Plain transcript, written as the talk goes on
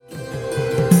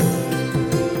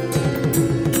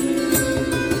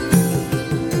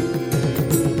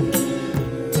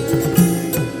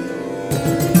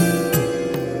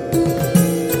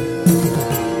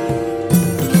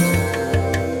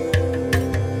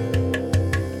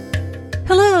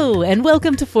Hello, and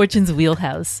welcome to Fortune's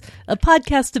Wheelhouse, a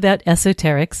podcast about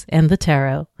esoterics and the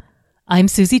tarot. I'm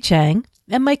Susie Chang,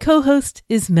 and my co-host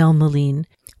is Mel Moline.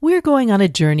 We're going on a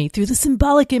journey through the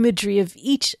symbolic imagery of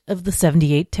each of the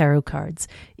 78 tarot cards.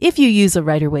 If you use a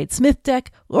Rider-Waite-Smith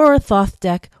deck, or a Thoth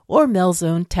deck, or Mel's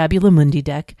own Tabula Mundi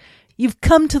deck, you've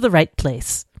come to the right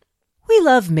place. We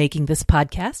love making this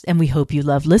podcast, and we hope you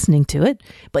love listening to it,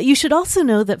 but you should also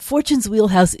know that Fortune's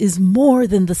Wheelhouse is more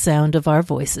than the sound of our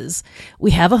voices.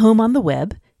 We have a home on the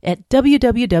web at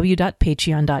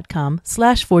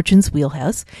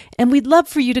www.patreon.com/fortuneswheelhouse, and we'd love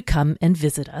for you to come and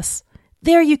visit us.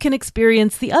 There you can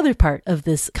experience the other part of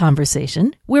this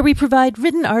conversation, where we provide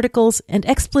written articles and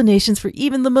explanations for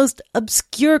even the most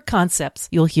obscure concepts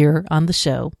you'll hear on the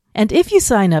show. And if you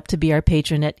sign up to be our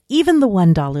patron at even the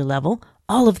 $1 level,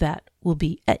 all of that will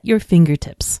be at your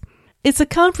fingertips. It's a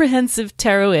comprehensive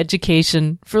tarot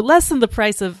education for less than the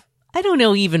price of, I don't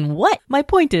know even what. My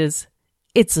point is,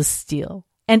 it's a steal.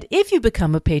 And if you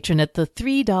become a patron at the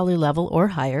 $3 level or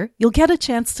higher, you'll get a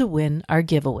chance to win our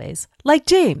giveaways. Like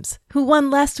James, who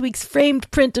won last week's framed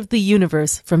print of the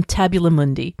universe from Tabula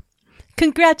Mundi.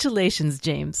 Congratulations,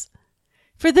 James.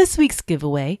 For this week's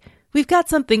giveaway, we've got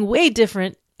something way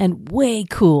different and way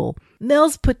cool.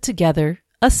 Mel's put together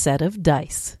a set of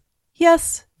dice.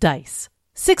 Yes, dice.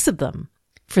 6 of them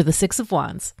for the Six of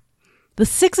Wands. The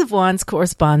Six of Wands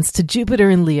corresponds to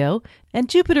Jupiter in Leo, and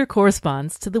Jupiter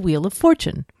corresponds to the Wheel of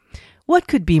Fortune. What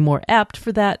could be more apt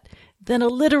for that than a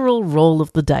literal roll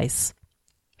of the dice?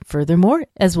 Furthermore,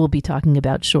 as we'll be talking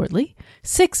about shortly,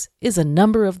 6 is a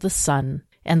number of the sun,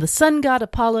 and the sun god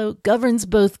Apollo governs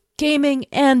both gaming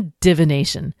and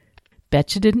divination.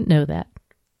 Bet you didn't know that.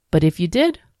 But if you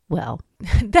did, well,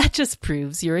 that just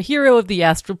proves you're a hero of the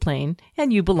astral plane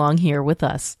and you belong here with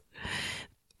us.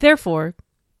 Therefore,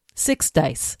 6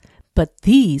 dice. But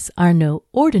these are no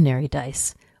ordinary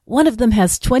dice. One of them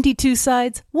has 22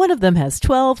 sides, one of them has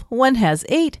 12, one has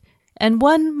 8, and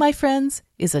one, my friends,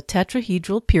 is a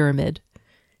tetrahedral pyramid.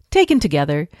 Taken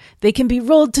together, they can be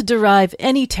rolled to derive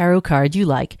any tarot card you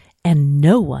like, and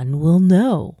no one will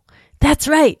know. That's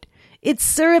right! It's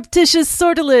surreptitious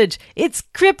sortilege! It's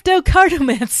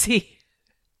cryptocartomancy!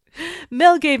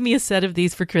 Mel gave me a set of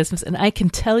these for Christmas, and I can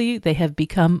tell you they have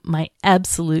become my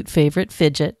absolute favorite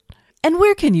fidget. And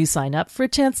where can you sign up for a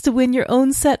chance to win your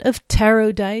own set of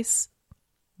tarot dice?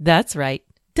 That's right,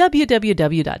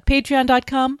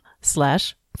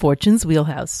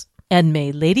 www.patreon.com/fortuneswheelhouse. And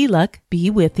may Lady Luck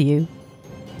be with you.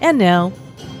 And now,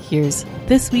 here's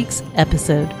this week's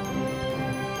episode.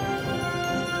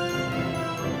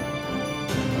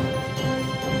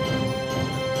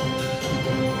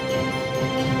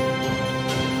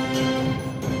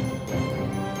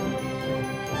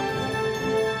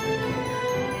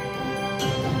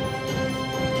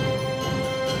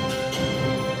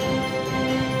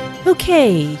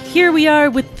 Okay, here we are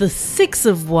with the Six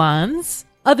of Wands,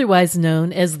 otherwise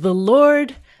known as the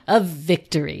Lord of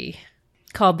Victory.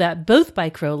 Called that both by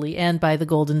Crowley and by the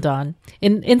Golden Dawn.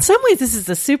 In some ways, this is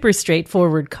a super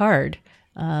straightforward card.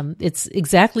 It's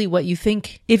exactly what you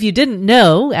think. If you didn't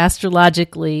know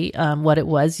astrologically what it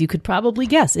was, you could probably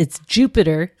guess. It's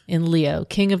Jupiter in Leo,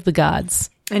 king of the gods.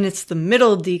 And it's the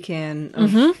middle decan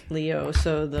of Leo,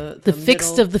 so the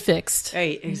fixed middle, of the fixed.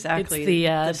 Right, exactly.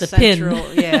 It's the central,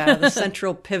 pin. Yeah, the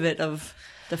central pivot of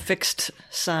the fixed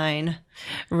sign.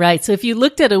 Right. So if you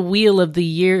looked at a wheel of the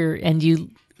year and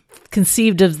you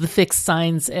conceived of the fixed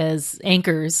signs as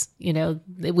anchors,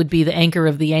 it would be the anchor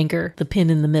of the anchor, the pin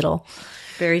in the middle.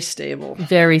 Very stable.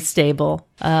 Very stable.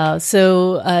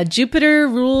 So Jupiter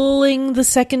ruling the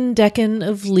second decan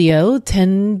of Leo,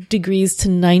 10 degrees to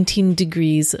 19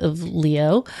 degrees of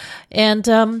Leo. And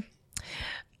other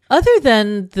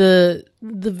than the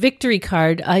victory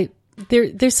card,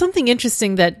 there's something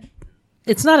interesting that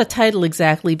it's not a title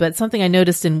exactly, but something I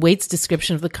noticed in Waite's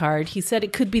description of the card. He said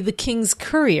it could be the king's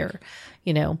courier,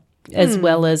 as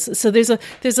well as, so there's a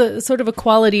sort of a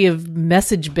quality of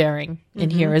message bearing in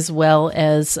here, as well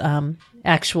as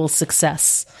actual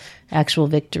success, actual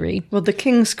victory. Well, the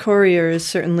king's courier is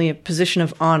certainly a position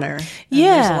of honor.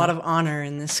 Yeah. There's a lot of honor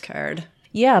in this card.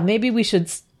 Yeah, maybe we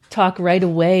should talk right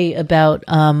away about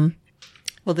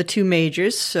well, the two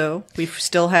majors. So we're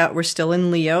still in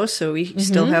Leo, so we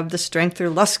still have the Strength or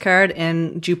Lust card,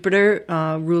 and Jupiter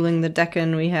ruling the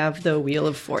decan. We have the Wheel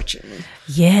of Fortune.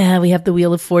 Yeah, we have the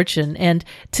Wheel of Fortune, and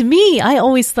to me, I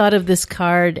always thought of this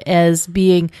card as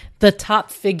being the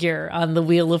top figure on the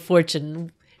Wheel of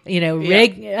Fortune.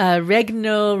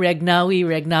 Regno, Regnawi,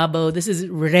 Regnabo. This is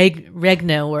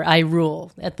Regno, where I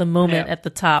rule at the moment at the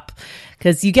top.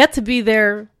 Because you get to be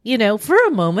there, for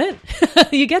a moment.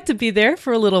 You get to be there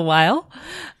for a little while.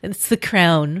 It's the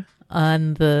crown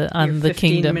on the 15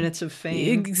 kingdom. minutes of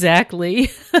fame. Exactly.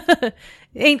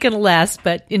 Ain't gonna last,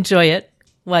 but enjoy it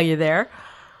while you're there.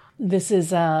 This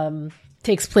is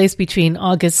takes place between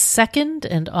August 2nd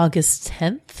and August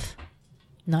 10th.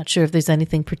 Not sure if there's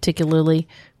anything particularly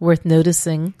worth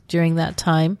noticing during that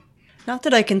time. Not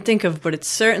that I can think of, but it's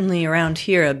certainly around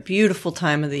here a beautiful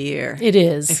time of the year. It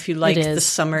is. If you like the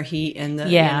summer heat and the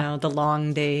the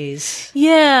long days.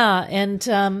 Yeah,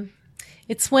 and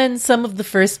it's when some of the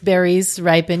first berries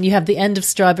ripen. You have the end of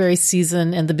strawberry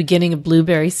season and the beginning of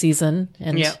blueberry season,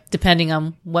 and depending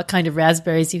on what kind of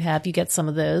raspberries you have, you get some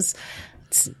of those.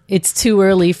 It's too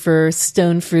early for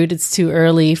stone fruit. It's too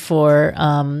early for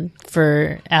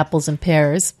apples and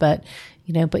pears, but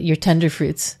your tender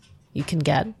fruits you can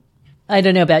get. I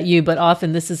don't know about you, but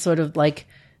often this is sort of like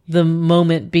the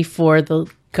moment before the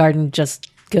garden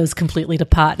just goes completely to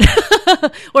pot.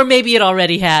 Or maybe it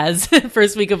already has.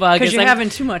 First week of August. Because you're having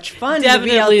too much fun to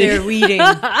be out there weeding.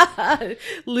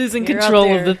 Losing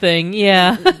control of the thing.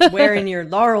 Yeah. Wearing your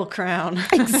laurel crown.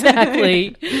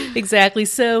 Exactly.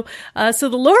 So the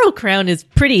laurel crown is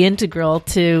pretty integral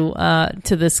to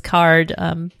this card.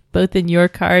 Both in your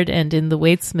card and in the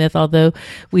Waite-Smith, although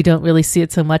we don't really see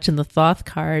it so much in the Thoth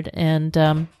card. And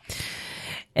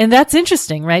that's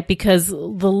interesting, right? Because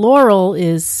the laurel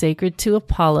is sacred to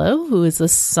Apollo, who is a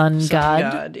sun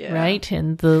god, right?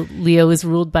 And the Leo is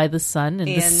ruled by the sun, and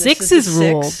the six is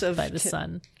ruled by the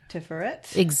sun.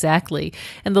 Tiferet. Exactly.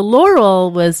 And the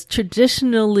laurel was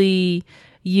traditionally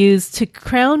used to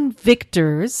crown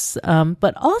victors,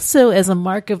 but also as a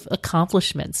mark of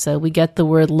accomplishment. So we get the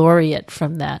word laureate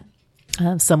from that.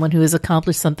 Someone who has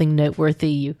accomplished something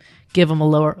noteworthy, you give them a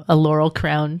laurel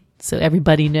crown so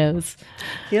everybody knows.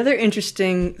 The other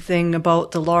interesting thing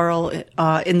about the laurel,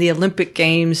 in the Olympic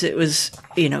Games, it was,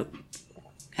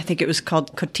 I think it was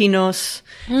called kotinos,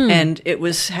 and it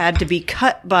had to be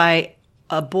cut by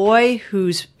a boy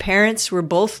whose parents were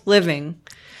both living.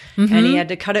 Mm-hmm. And he had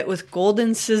to cut it with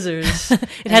golden scissors.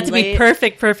 It had to be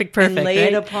perfect. And lay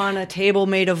it upon a table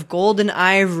made of gold and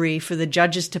ivory for the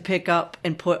judges to pick up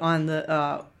and put on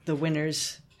the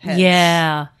winners' heads.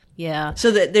 Yeah. So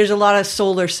that there's a lot of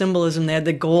solar symbolism there.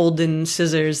 The golden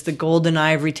scissors, the golden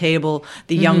ivory table,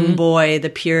 the young boy, the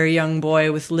pure young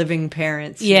boy with living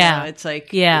parents. Yeah. It's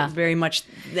like very much.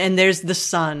 And there's the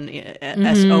sun,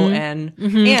 S-O-N,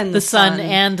 and the sun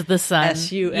and the sun.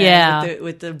 S-U-N, yeah.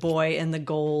 with the boy and the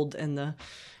gold and the,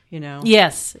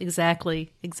 Yes,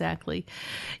 exactly.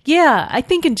 Yeah, I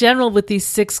think in general with these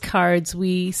 6 cards,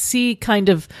 we see kind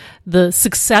of the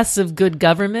success of good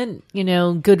government,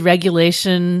 good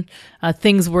regulation,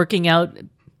 things working out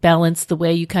balanced the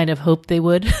way you kind of hoped they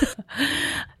would.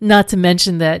 Not to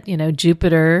mention that,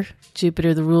 Jupiter,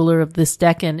 the ruler of this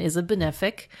decan, is a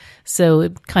benefic. So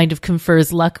it kind of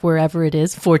confers luck wherever it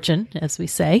is, fortune, as we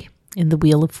say, in the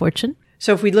Wheel of Fortune.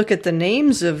 So if we look at the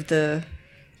names of the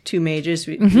 2 mages,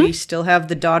 we still have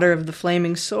the Daughter of the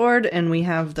Flaming Sword, and we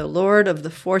have the Lord of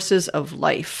the Forces of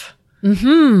Life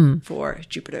for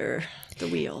Jupiter, the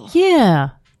wheel. Yeah.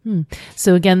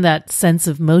 So again, that sense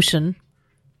of motion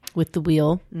with the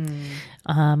wheel.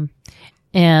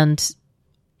 And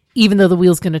even though the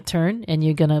wheel's going to turn and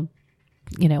you're going to,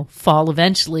 fall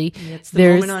eventually, it's the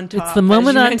moment on top. It's the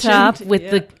moment on top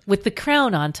with the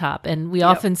crown on top. And we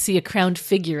often see a crowned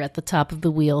figure at the top of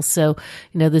the wheel. So,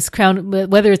 this crown,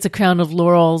 whether it's a crown of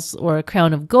laurels or a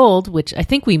crown of gold, which I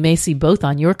think we may see both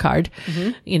on your card,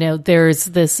 there's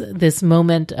this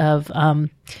moment of,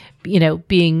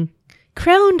 being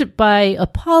crowned by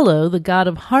Apollo, the god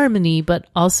of harmony, but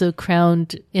also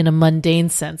crowned in a mundane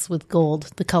sense with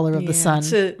gold, the color of the sun.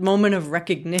 It's a moment of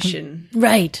recognition.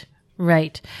 Right.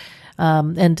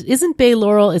 And isn't Bay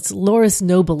Laurel, it's Laurus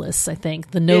Nobilis, I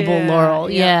think, the noble laurel.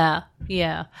 Yeah.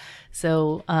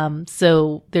 So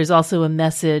there's also a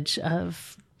message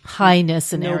of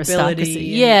highness and aristocracy.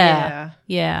 Yeah.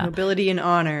 Nobility and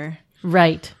honor.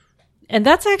 Right. And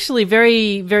that's actually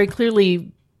very, very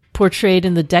clearly portrayed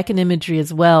in the Deccan imagery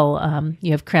as well.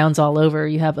 You have crowns all over.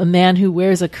 You have a man who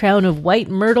wears a crown of white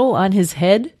myrtle on his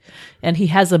head, and he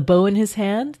has a bow in his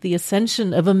hand, the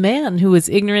ascension of a man who is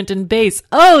ignorant and base.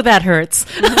 Oh, that hurts.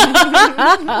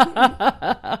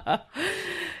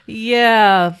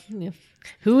 Yeah.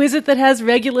 Who is it that has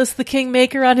Regulus the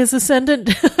Kingmaker on his ascendant?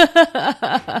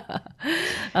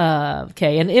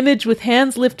 Okay, an image with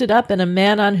hands lifted up and a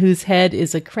man on whose head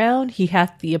is a crown. He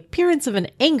hath the appearance of an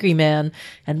angry man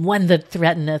and one that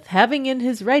threateneth, having in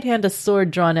his right hand a sword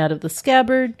drawn out of the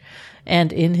scabbard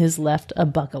and in his left a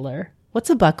buckler. What's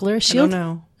a buckler? A shield? I don't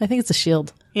know. I think it's a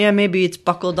shield. Yeah, maybe it's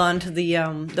buckled onto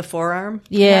the forearm.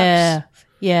 Yeah. Perhaps.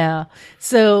 Yeah.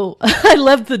 So I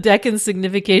love the Deccan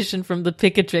signification from the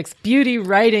Picatrix. Beauty,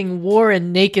 writing, war,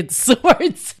 and naked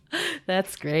swords.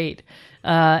 That's great.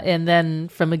 And then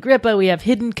from Agrippa, we have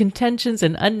hidden contentions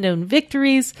and unknown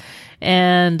victories,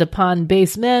 and upon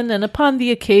base men, and upon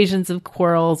the occasions of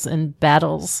quarrels and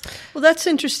battles. Well, that's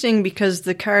interesting because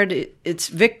the card, it's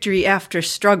victory after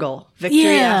struggle,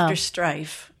 victory after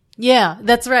strife. Yeah,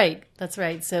 that's right. That's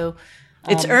right. So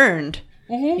it's earned.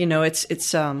 You know, it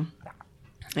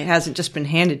hasn't just been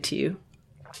handed to you.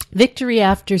 Victory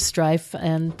after strife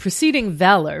and preceding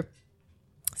valor.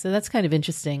 So that's kind of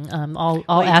interesting. All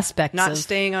aspects. Not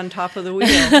staying on top of the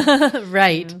wheel.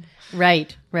 Right.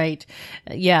 Right.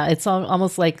 Yeah, it's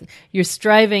almost like you're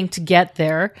striving to get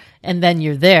there, and then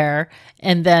you're there,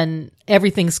 and then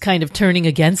everything's kind of turning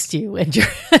against you, and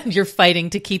you're fighting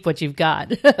to keep what you've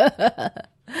got.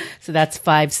 So that's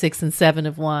 5, 6, and 7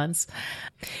 of Wands.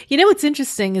 You know what's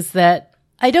interesting is that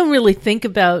I don't really think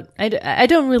about, I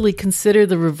don't really consider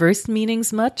the reversed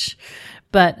meanings much,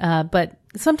 but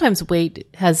sometimes weight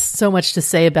has so much to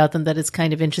say about them that it's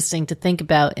kind of interesting to think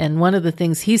about. And one of the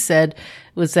things he said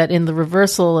was that in the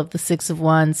reversal of the 6 of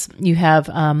Wands, you have,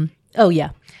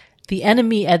 the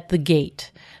enemy at the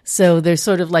gate. So there's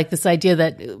sort of like this idea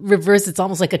that reverse, it's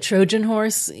almost like a Trojan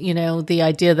horse, you know, the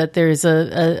idea that there's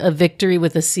a victory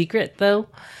with a secret though,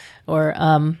 or,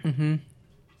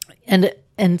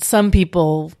 and some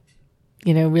people,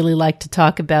 you know, really like to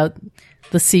talk about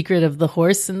the secret of the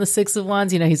horse in the 6 of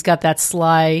Wands. You know, he's got that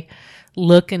sly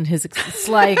look and his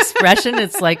sly expression.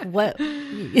 It's like, what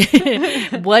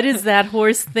is that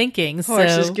horse thinking?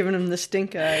 Horse is giving him the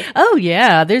stink eye. Oh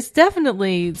yeah. There's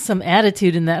definitely some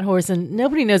attitude in that horse, and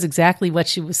nobody knows exactly what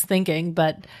she was thinking,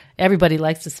 but everybody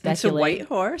likes to speculate. It's a white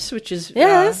horse, which is,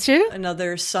 that's true.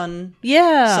 Another sun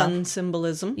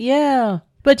symbolism. Yeah.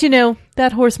 But you know,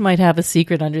 that horse might have a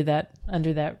secret under that,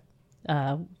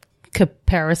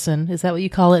 caparison. Is that what you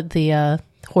call it? The,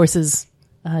 horse's,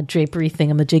 drapery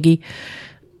thingamajiggy.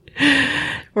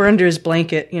 Or under his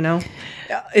blanket, you know.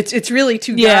 It's really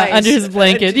two guys. Yeah, under his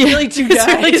blanket. It's really two guys.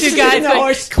 Really two guys. Like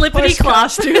horse, clippity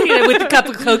clops with a cup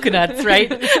of coconuts,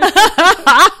 right?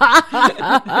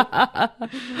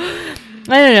 I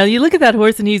don't know. You look at that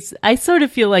horse and I sort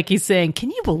of feel like he's saying, can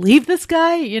you believe this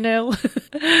guy? You know?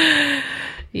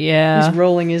 Yeah. He's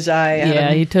rolling his eye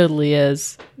at him. He totally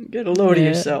is. Get a load of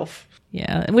yourself.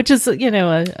 Yeah, which is, you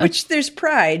know, which there's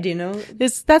pride, you know.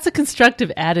 That's a constructive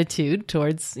attitude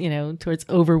towards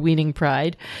overweening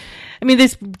pride. I mean,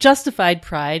 there's justified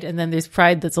pride, and then there's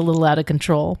pride that's a little out of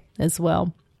control as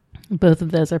well. Both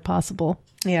of those are possible.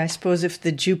 Yeah, I suppose if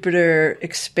the Jupiter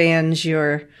expands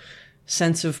your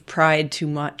sense of pride too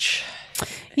much,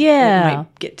 it might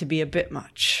get to be a bit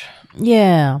much.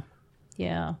 Yeah.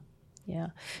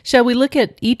 Shall we look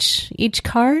at each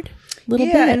card? Little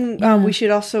bit. And we should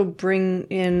also bring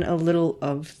in a little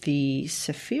of the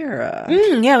Sephira.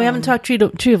 We haven't talked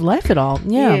Tree of Life at all.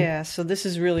 Yeah, so this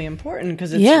is really important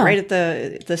because it's right at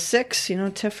the 6, you know,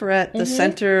 Tiferet, the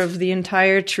center of the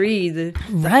entire tree,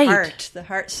 the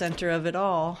heart center of it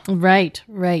all. Right.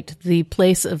 The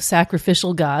place of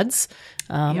sacrificial gods,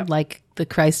 like the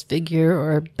Christ figure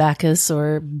or Bacchus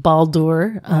or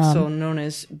Baldur. Also known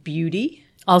as beauty.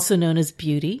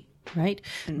 Right.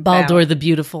 And Baldur the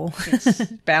Beautiful. Yes.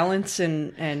 Balance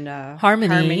and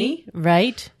harmony.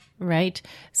 Right.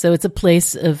 So it's a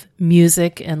place of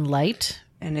music and light.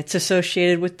 And it's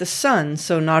associated with the sun.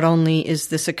 So not only is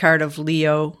this a card of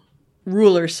Leo,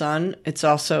 ruler sun, it's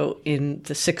also in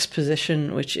the 6th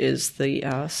position, which is the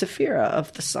Sephira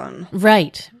of the sun.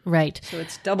 Right. So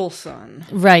it's double sun.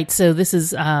 Right. So this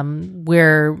is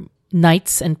where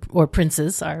knights or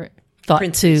princes are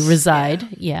thought to reside.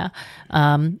 Yeah.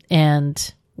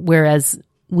 And whereas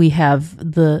we have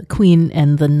the queen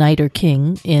and the knight or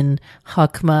king in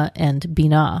Hakma and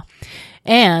Binah.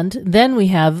 And then we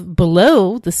have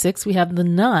below the 6, we have the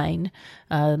 9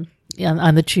 on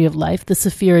the Tree of Life, the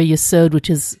Sephira Yesod, which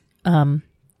is,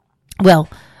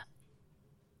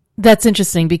 that's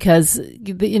interesting because,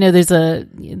 you know, there's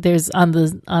on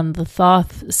the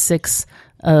Thoth 6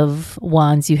 of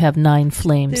Wands, you have 9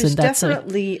 flames. There's and that's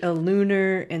definitely a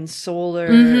lunar and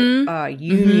solar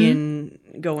union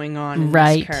going on in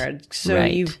this card. So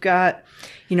you've got,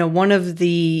 you know, one of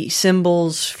the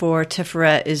symbols for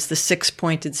Tiferet is the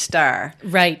 6-pointed star.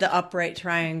 Right. The upright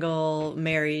triangle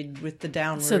married with the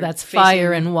downward. So that's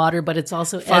fire and water, but it's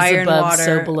also fire as above, water,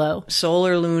 so below.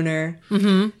 Solar, lunar.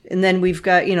 Mm-hmm. And then we've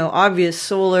got, you know, obvious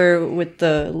solar with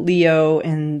the Leo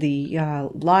and the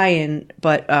lion.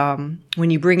 But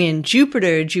when you bring in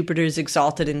Jupiter, Jupiter's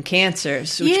exalted in Cancer,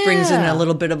 which brings in a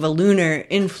little bit of a lunar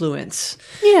influence.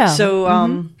 Yeah.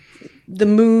 So the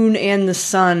moon and the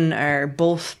sun are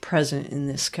both present in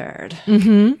this card.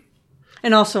 Mm-hmm.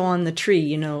 And also on the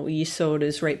tree, Yesod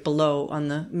is right below on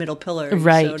the middle pillar.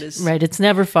 Right. It's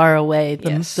never far away,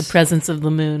 the presence of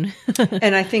the moon.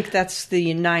 And I think that's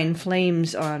the 9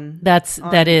 flames on that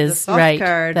is the Thoth right.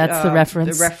 card. That's the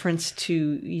reference. The reference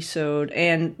to Yesod.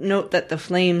 And note that the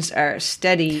flames are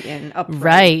steady and upright.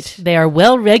 Right. They are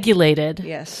well regulated.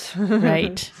 Yes.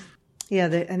 Right. Yeah,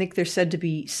 I think they're said to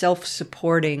be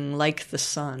self-supporting like the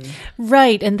sun.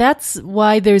 Right, and that's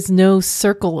why there's no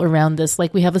circle around this.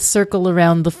 Like we have a circle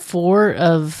around the 4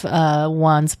 of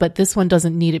wands, but this one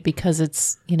doesn't need it because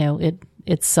it's,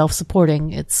 it's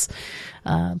self-supporting, it's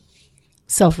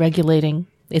self-regulating,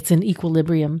 it's in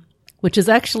equilibrium, which is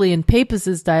actually in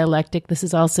Papus's dialectic. This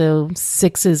is also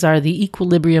 6s are the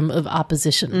equilibrium of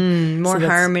opposition. More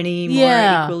harmony,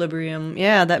 more equilibrium.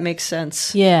 Yeah, that makes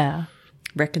sense. Yeah.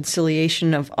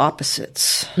 Reconciliation of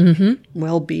opposites,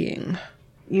 well-being.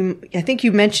 I think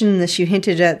you mentioned this, you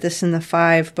hinted at this in the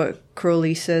 5, but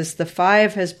Crowley says, the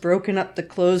 5 has broken up the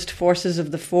closed forces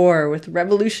of the 4 with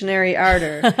revolutionary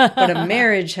ardor, but a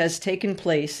marriage has taken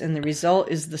place, and the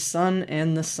result is the sun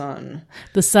and the sun.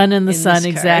 The sun and the sun,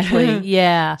 exactly.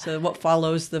 Yeah. So what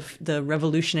follows the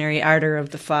revolutionary ardor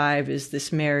of the 5 is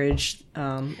this marriage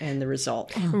and the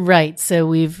result. Right. So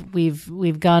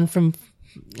we've gone from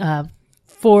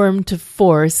form to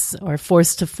force, or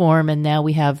force to form, and now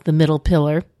we have the middle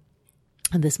pillar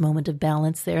and this moment of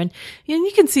balance there. And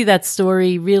you can see that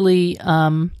story really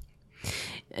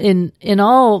in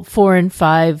all 4 and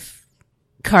 5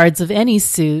 cards of any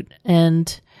suit.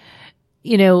 And,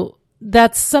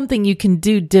 that's something you can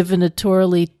do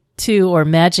divinatorily too, or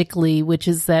magically, which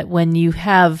is that when you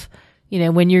have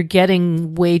when you're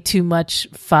getting way too much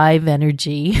 5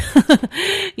 energy,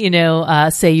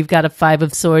 say you've got a 5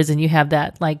 of swords and you have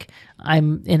that, like,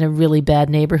 I'm in a really bad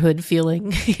neighborhood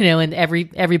feeling, and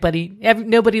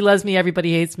nobody loves me,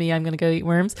 everybody hates me, I'm going to go eat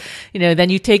worms. Then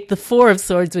you take the 4 of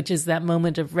swords, which is that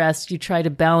moment of rest. You try to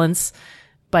balance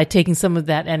by taking some of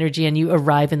that energy, and you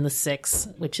arrive in the 6,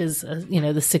 which is,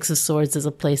 the 6 of swords is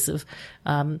a place of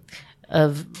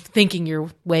thinking your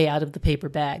way out of the paper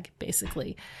bag,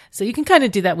 basically. So you can kind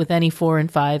of do that with any 4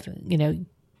 and 5,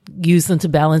 use them to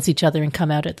balance each other and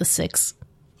come out at the 6.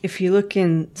 If you look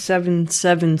in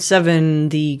 777,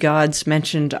 the gods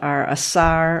mentioned are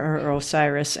Asar, or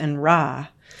Osiris, and Ra.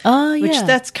 Which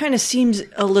that kind of seems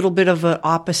a little bit of an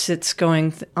opposites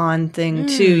going on thing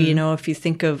too. If you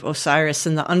think of Osiris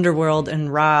in the underworld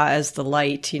and Ra as the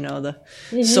light, the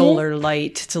solar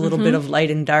light. It's a little bit of light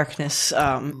and darkness,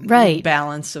 right?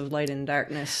 Balance of light and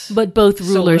darkness. But both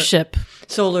rulership,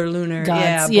 solar, lunar,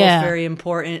 gods, both very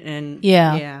important. And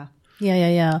yeah.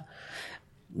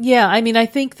 I mean, I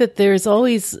think that there's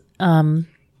always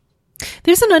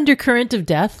there's an undercurrent of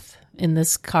death in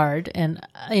this card, and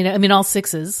all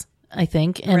 6s, I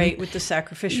think, and right, with the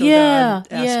sacrificial god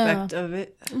aspect of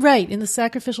it, right, in the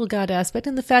sacrificial god aspect,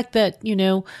 and the fact that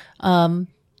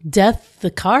death, the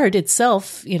card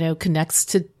itself, connects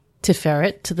to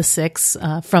Tiferet, to the 6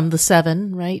 from the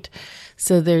 7, right?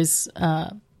 So there's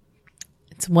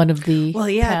it's one of the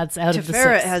paths out of the 6.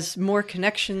 Tiferet has more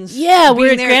connections. Yeah,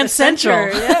 we're at Grand Central.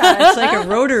 Yeah, it's like a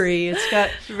rotary. It's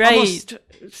got almost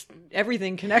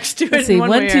everything connects to it in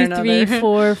one way or another. 1, 2, 3,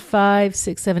 4, 5,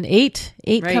 6, 7, 8.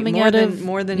 8 right, coming out of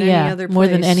more than any other place. More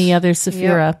than any other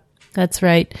Sephira. Yep. That's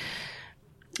right.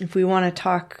 If we want to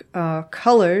talk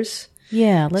colors,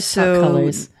 let's talk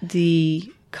colors.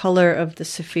 The color of the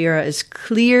Sephira is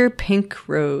clear pink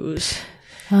rose.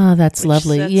 Oh, that's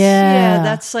lovely.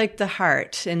 That's like the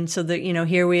heart. And so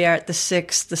here we are at the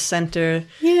 6, the center.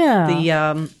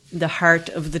 Yeah. The heart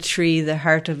of the tree, the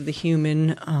heart of the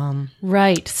human.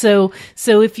 Right. So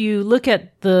if you look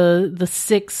at the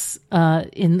 6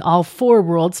 in all 4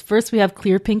 worlds, first we have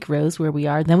clear pink rose where we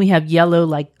are, then we have yellow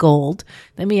like gold,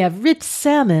 then we have rich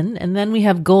salmon, and then we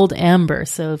have gold amber.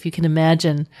 So if you can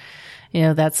imagine,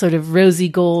 that sort of rosy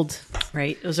gold.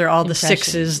 Right. Those are all the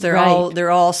 6s. They're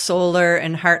all solar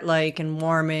and heart-like and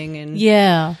warming and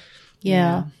Yeah.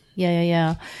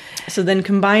 So then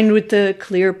combined with the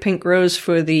clear pink rose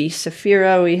for the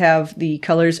Sephira, we have the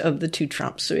colors of the 2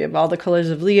 trumps. So we have all the colors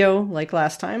of Leo, like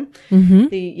last time,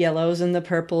 the yellows and the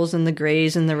purples and the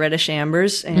grays and the reddish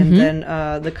ambers, and then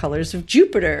the colors of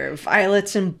Jupiter,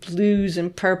 violets and blues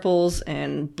and purples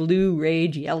and blue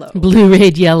rayed yellow. Blue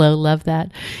rayed yellow, love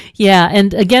that. Yeah,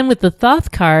 and again with the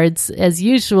Thoth cards, as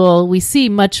usual, we see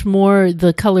much more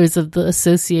the colors of the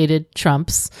associated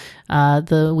trumps.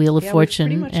 The Wheel of Fortune.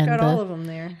 We've pretty much got all of them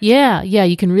there. Yeah,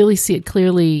 you can really see it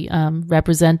clearly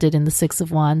represented in the 6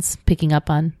 of Wands, picking up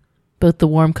on both the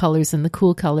warm colors and the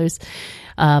cool colors.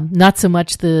 Not so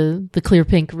much the clear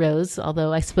pink rose,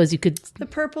 although I suppose you could. The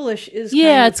purplish is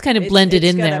it's kind of blended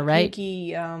in there, right? It's got a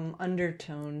pinky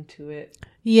undertone to it.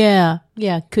 Yeah,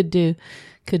 could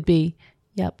be.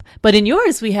 Yep. But in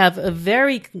yours, we have a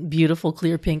very beautiful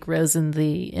clear pink rose in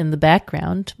the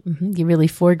background. Mm-hmm. You really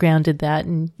foregrounded that,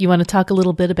 and you want to talk a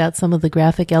little bit about some of the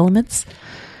graphic elements?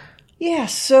 Yeah,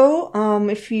 so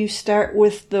if you start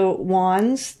with the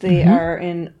wands, they are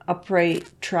in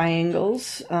upright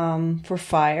triangles for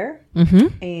fire.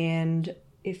 Mm-hmm. And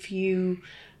if you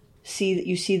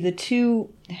see the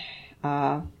two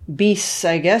beasts,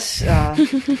 I guess,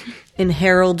 in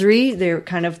heraldry, they're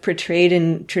kind of portrayed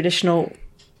in traditional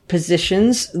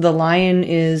positions. The lion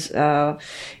is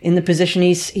in the position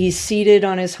he's seated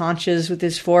on his haunches with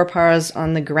his forepaws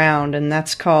on the ground, and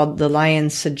that's called the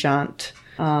lion sejant.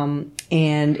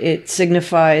 And it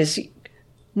signifies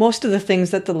most of the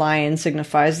things that the lion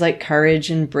signifies, like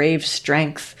courage and brave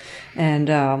strength.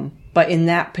 And, but in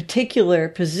that particular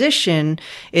position,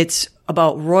 it's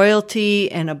about royalty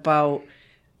and about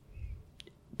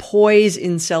poise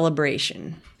in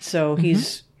celebration. So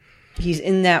he's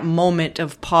in that moment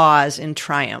of pause and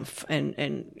triumph,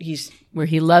 and he's where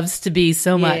he loves to be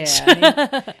so much.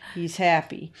 He's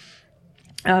happy.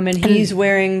 And he's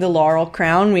wearing the laurel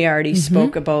crown. We already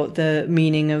spoke about the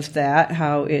meaning of that,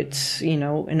 how it's,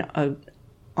 an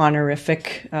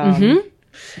honorific.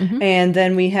 And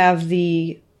then we have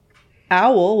the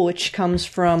owl, which comes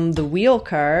from the wheel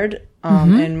card.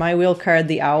 And my wheel card,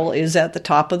 the owl is at the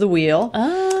top of the wheel.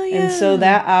 Oh, yeah. And so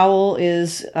that owl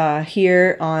is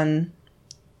here on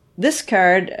this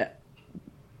card,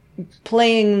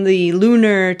 playing the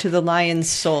lunar to the lion's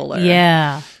solar.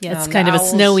 Yeah. It's kind of a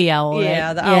snowy owl, right?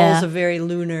 Yeah, the owl's a very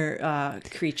lunar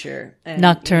creature. And,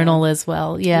 nocturnal as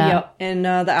well, yeah. Yep. And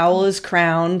the owl is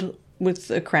crowned with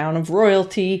a crown of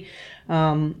royalty.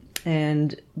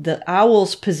 And the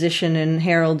owl's position in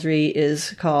heraldry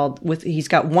is called, he's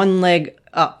got one leg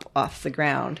up off the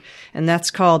ground, and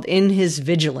that's called in his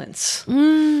vigilance.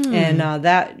 And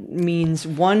that means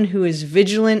one who is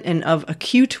vigilant and of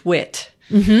acute wit.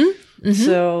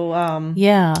 So,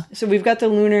 so we've got the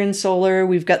lunar and solar.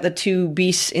 We've got the two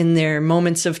beasts in their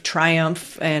moments of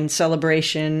triumph and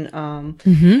celebration.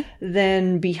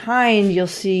 Then behind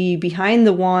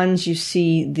the wands, you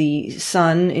see the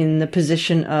sun in the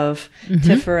position of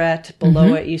Tiferet.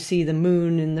 Below it, you see the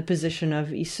moon in the position of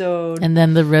Isod. And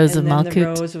then the rose of Malkut. The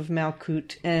rose of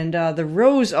Malkut. And the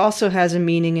rose also has a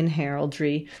meaning in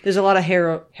heraldry. There's a lot of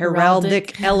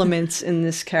heraldic elements in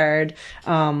this card.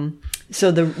 So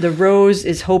the rose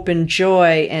is hope and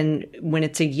joy, and when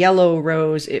it's a yellow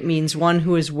rose, it means one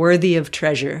who is worthy of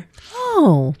treasure.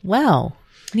 Oh, wow.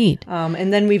 Neat.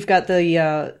 And then we've got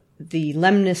the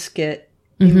lemniscate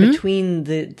in between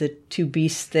the two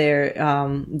beasts there,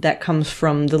 that comes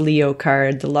from the Leo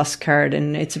card, the lust card,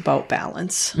 and it's about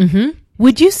balance.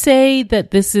 Would you say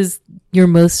that this is your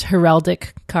most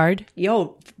heraldic card?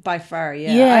 By far,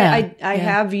 yeah. I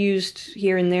have used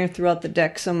here and there throughout the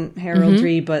deck some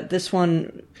heraldry, but this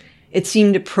one, it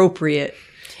seemed appropriate.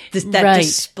 That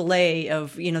display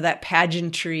of, that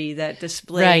pageantry, that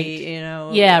display,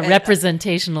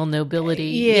 representational nobility.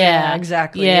 Yeah,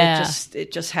 exactly. Yeah.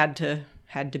 It just had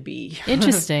to be.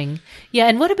 Interesting. Yeah.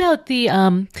 And what about the,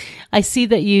 I see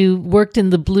that you worked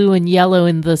in the blue and yellow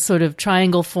in the sort of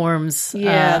triangle forms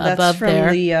that's above from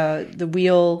there. The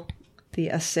wheel, the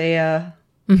Asea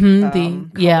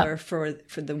color for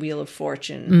the Wheel of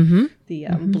Fortune, the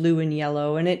blue and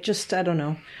yellow. And it just, I don't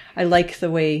know. I like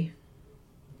the way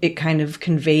it kind of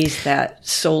conveys that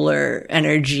solar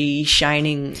energy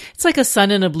shining. It's like a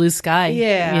sun in a blue sky.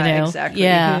 Yeah, exactly.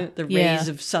 Yeah. The rays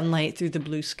of sunlight through the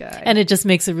blue sky. And it just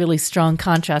makes a really strong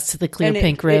contrast to the clear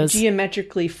pink rose. It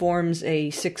geometrically forms a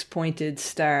 6-pointed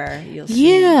star, you'll see.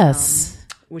 Yes.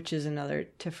 Which is another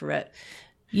Tiferet.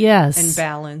 Yes. And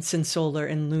balance and solar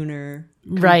and lunar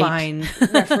combined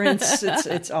reference.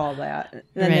 It's all that.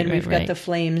 And then we've got the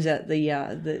flames at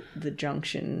the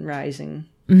junction rising.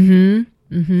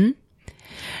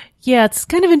 Yeah, it's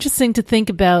kind of interesting to think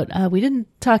about. We didn't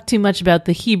talk too much about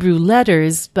the Hebrew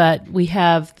letters, but we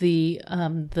have the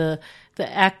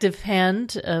active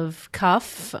hand of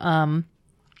Kaf,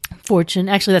 fortune.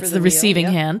 Actually, that's the receiving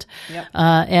hand. Yep.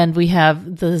 And we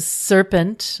have the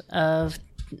serpent of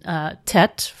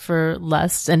Tet for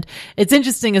lust. And it's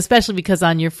interesting, especially because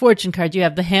on your fortune card, you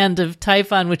have the hand of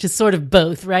Typhon, which is sort of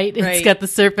both, right? It's got the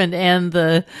serpent and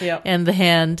the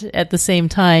hand at the same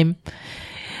time.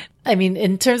 I mean,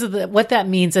 in terms of what that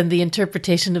means and the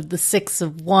interpretation of the Six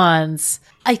of Wands,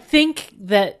 I think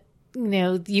that,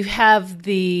 you have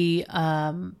the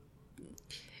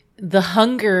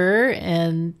hunger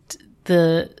and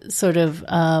the sort of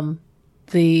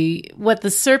what the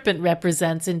serpent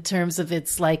represents in terms of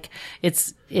its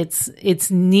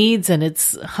needs and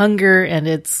its hunger, and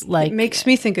its like, it makes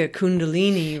me think of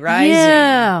Kundalini rising.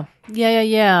 Yeah.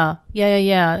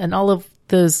 And all of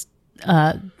those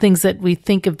things that we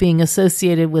think of being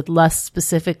associated with lust,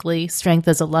 specifically strength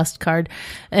as a lust card.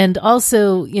 And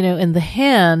also, in the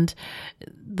hand,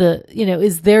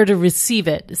 is there to receive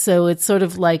it. So it's sort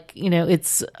of like,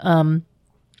 it's,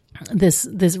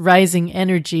 this rising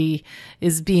energy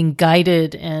is being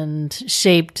guided and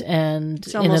shaped, and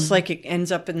it's almost like it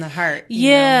ends up in the heart.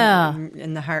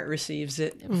 And the heart receives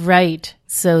it. Right.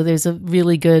 So there's a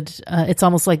really good, it's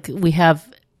almost like we have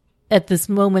at this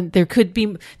moment, there could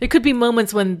be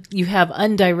moments when you have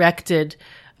undirected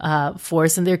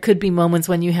force, and there could be moments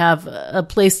when you have a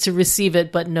place to receive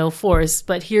it but no force.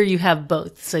 But here you have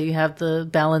both. So you have the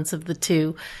balance of the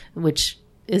two, which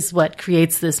is what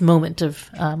creates this moment of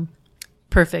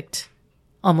perfect,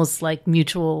 almost like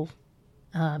mutuality.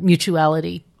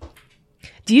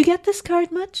 Do you get this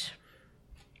card much?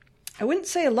 I wouldn't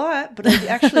say a lot, but I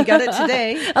actually got it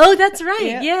today. Oh, that's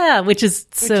right. Yeah, which is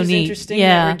so neat. Interesting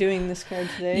that we're doing this card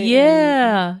today.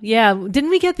 Yeah. Didn't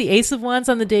we get the Ace of Wands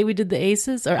on the day we did the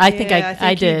Aces? Or I think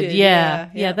I did. Yeah.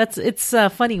 It's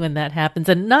funny when that happens,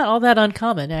 and not all that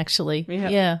uncommon, actually.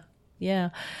 Yeah.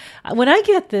 When I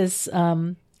get this,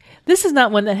 this is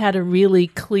not one that had a really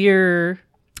clear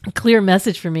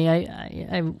message for me.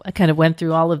 I kind of went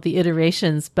through all of the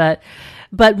iterations, but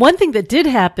one thing that did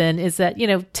happen is that,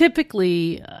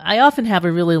 typically I often have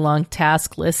a really long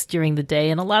task list during the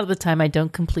day, and a lot of the time I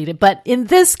don't complete it. But in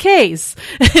this case,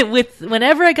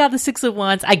 whenever I got the Six of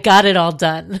Wands, I got it all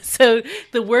done. So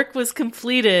the work was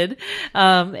completed.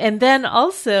 And then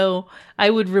also I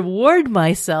would reward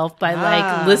myself by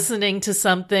like listening to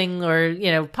something, or,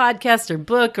 podcast or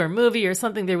book or movie or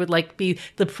something. There would like be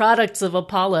the products of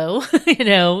Apollo,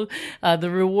 the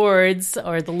rewards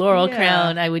or the laurel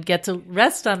crown. I would get to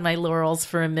rest on my laurels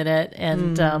for a minute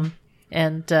and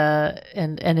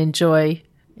enjoy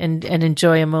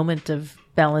a moment of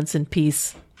balance and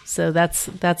peace. So that's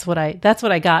what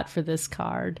I got for this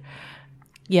card.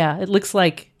 Yeah, it looks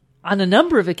like on a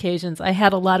number of occasions I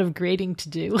had a lot of grading to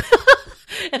do.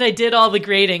 And I did all the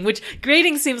grading, which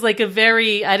grading seems like a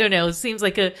very, seems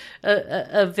like a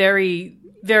very,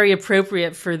 very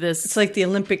appropriate for this. It's like the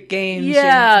Olympic Games.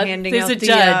 Yeah, handing there's out a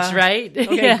judge, right?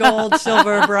 Okay, gold,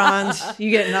 silver, bronze. You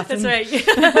get nothing. That's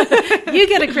right. You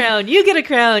get a crown. You get a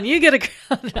crown. You get a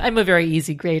crown. I'm a very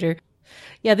easy grader.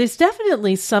 Yeah, there's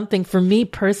definitely something for me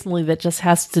personally that just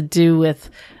has to do with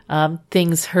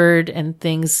things heard and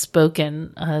things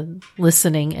spoken,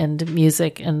 listening and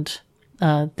music and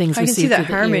things received. I can see that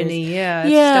harmony. Yeah,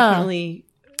 it's definitely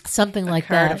something like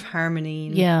card that of harmony.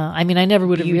 Yeah, I mean, I never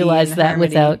would have realized that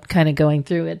without kind of going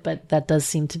through it, but that does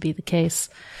seem to be the case.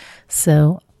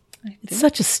 So it's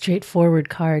such a straightforward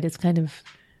card. It's kind of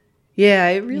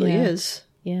it really is.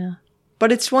 Yeah,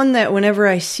 but it's one that whenever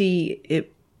I see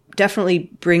it,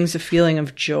 definitely brings a feeling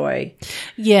of joy.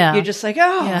 Yeah, you're just like,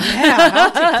 I'll take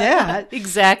that.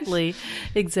 Exactly,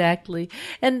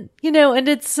 and and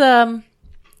it's and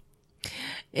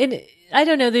I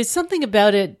don't know. There's something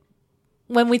about it.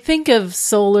 When we think of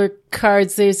solar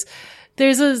cards, there's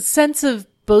a sense of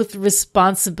both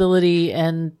responsibility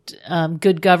and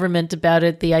good government about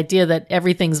it. The idea that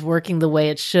everything's working the way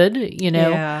it should,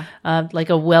 like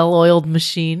a well-oiled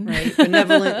machine, right?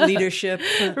 Benevolent leadership,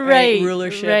 right?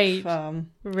 Rulership,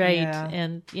 right. Yeah.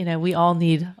 And we all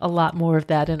need a lot more of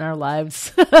that in our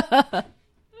lives.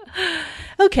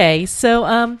 Okay,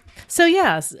 so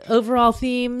yes, overall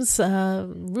themes,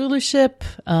 rulership.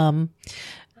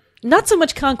 Not so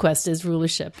much conquest as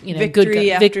rulership,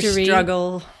 victory after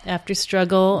struggle,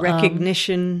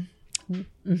 recognition,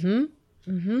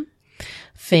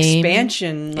 fame,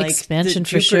 expansion, like expansion the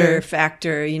for Jupiter sure.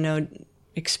 factor,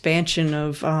 expansion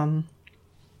of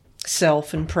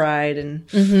self and pride and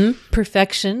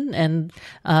perfection, and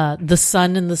the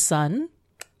sun in the sun,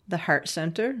 the heart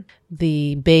center,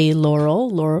 the bay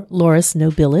laurel, Laurus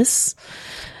nobilis,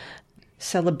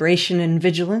 celebration and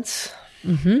vigilance.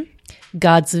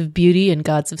 Gods of beauty and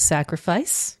gods of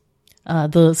sacrifice,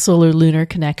 the solar-lunar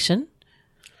connection,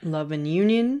 love and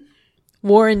union,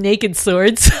 war and naked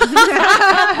swords.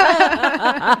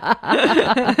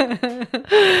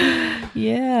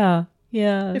 Yeah.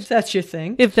 If that's your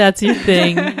thing.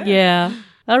 Yeah.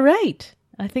 All right.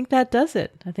 I think that does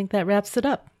it. I think that wraps it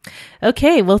up.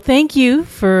 Okay. Well, thank you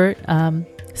for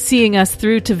seeing us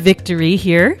through to victory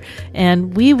here,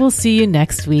 and we will see you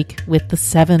next week with the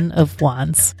Seven of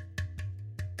Wands.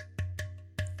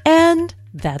 And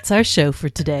that's our show for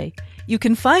today. You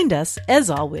can find us, as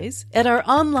always, at our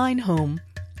online home,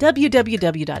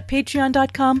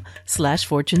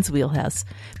 www.patreon.com/fortuneswheelhouse.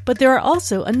 But there are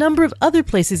also a number of other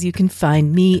places you can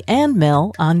find me and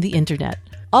Mel on the internet.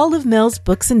 All of Mel's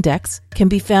books and decks can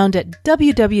be found at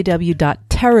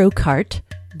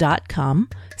www.tarotcart.com.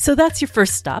 So that's your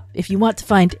first stop if you want to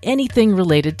find anything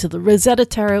related to the Rosetta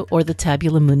Tarot or the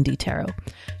Tabula Mundi Tarot.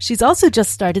 She's also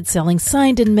just started selling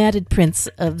signed and matted prints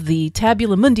of the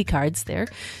Tabula Mundi cards there,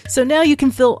 so now you can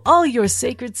fill all your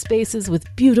sacred spaces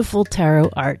with beautiful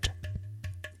tarot art.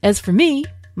 As for me,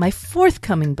 my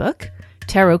forthcoming book,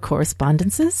 Tarot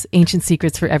Correspondences, Ancient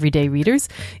Secrets for Everyday Readers,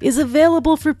 is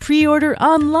available for pre-order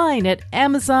online at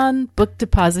Amazon, Book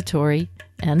Depository,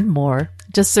 and more.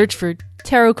 Just search for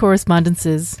Tarot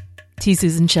Correspondences, T.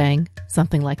 Susan Chang,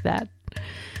 something like that.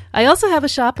 I also have a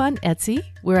shop on Etsy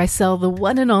where I sell the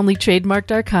one and only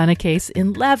trademarked Arcana case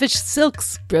in lavish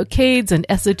silks, brocades, and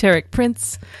esoteric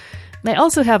prints. I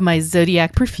also have my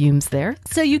Zodiac perfumes there,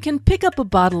 so you can pick up a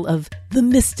bottle of the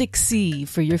Mystic Sea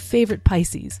for your favorite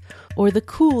Pisces, or the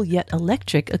cool yet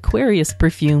electric Aquarius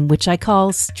perfume, which I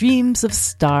call Streams of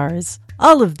Stars.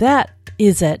 All of that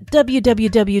is at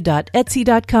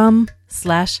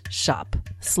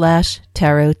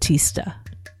www.etsy.com/shop/tarotista.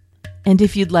 And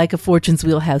if you'd like a Fortune's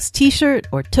Wheelhouse t-shirt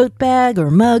or tote bag or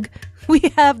mug,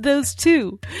 we have those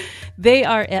too. They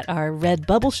are at our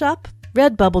Redbubble shop,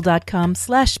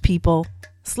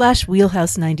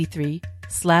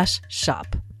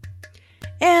 redbubble.com/people/wheelhouse93/shop.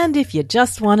 And if you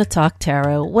just want to talk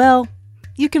tarot, well,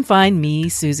 you can find me,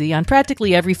 Susie, on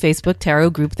practically every Facebook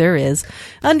tarot group there is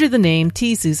under the name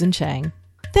T. Susan Chang.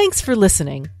 Thanks for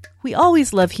listening. We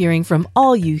always love hearing from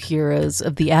all you heroes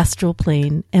of the astral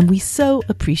plane, and we so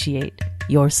appreciate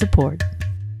your support.